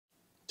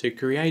To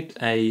create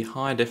a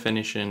high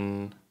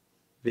definition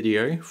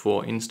video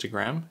for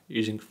Instagram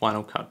using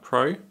Final Cut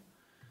Pro,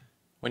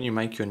 when you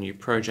make your new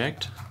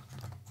project,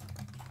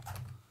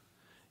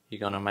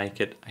 you're going to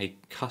make it a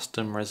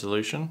custom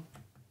resolution,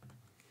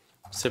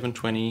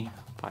 720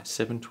 by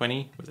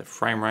 720 with a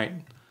frame rate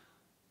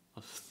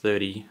of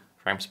 30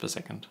 frames per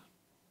second.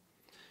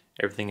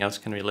 Everything else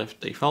can be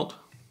left default.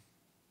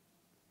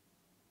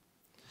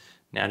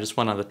 Now just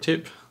one other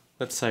tip,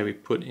 let's say we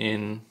put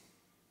in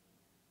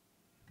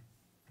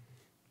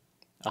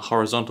a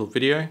horizontal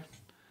video.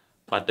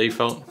 By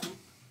default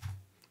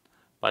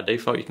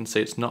you can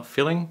see it's not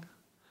filling,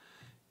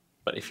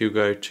 but if you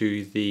go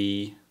to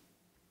the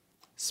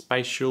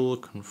spatial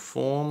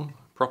conform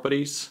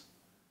properties,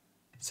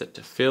 set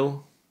to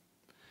fill,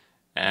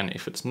 and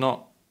if it's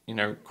not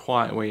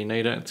quite where you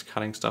need it, it's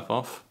cutting stuff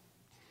off,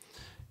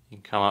 you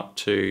can come up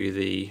to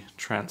the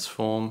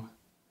transform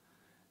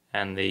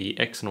and the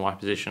X and Y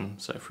position.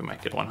 So if we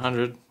make it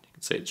 100, you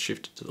can see it's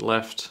shifted to the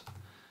left,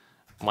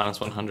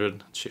 minus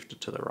 100, it's shifted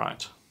to the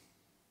right.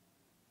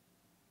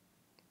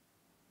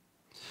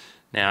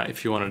 Now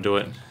if you want to do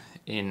it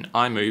in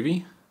iMovie,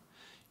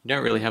 you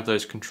don't really have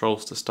those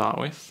controls to start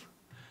with.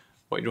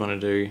 What you want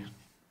to do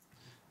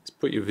is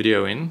put your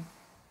video in,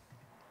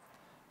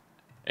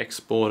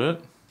 export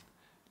it,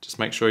 just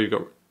make sure you've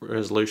got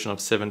resolution of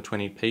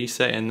 720p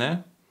set in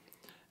there,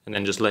 and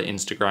then just let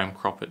Instagram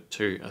crop it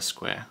to a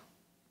square.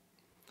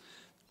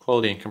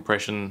 Quality and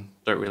compression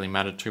don't really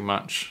matter too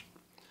much.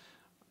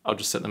 I'll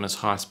just set them as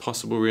high as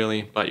possible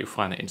really, but you'll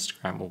find that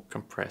Instagram will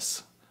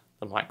compress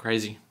them like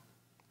crazy.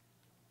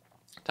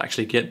 To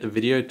actually get the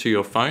video to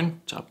your phone,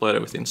 to upload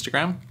it with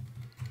Instagram,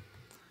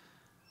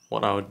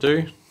 what I would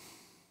do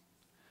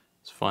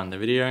is find the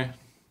video,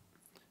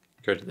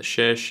 go to the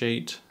share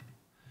sheet,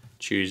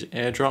 choose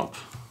AirDrop.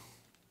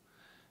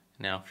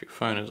 Now if your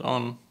phone is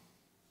on,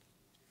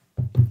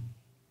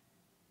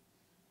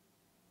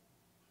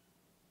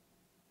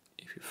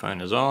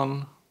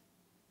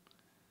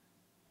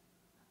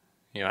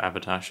 your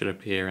avatar should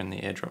appear in the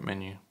AirDrop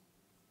menu.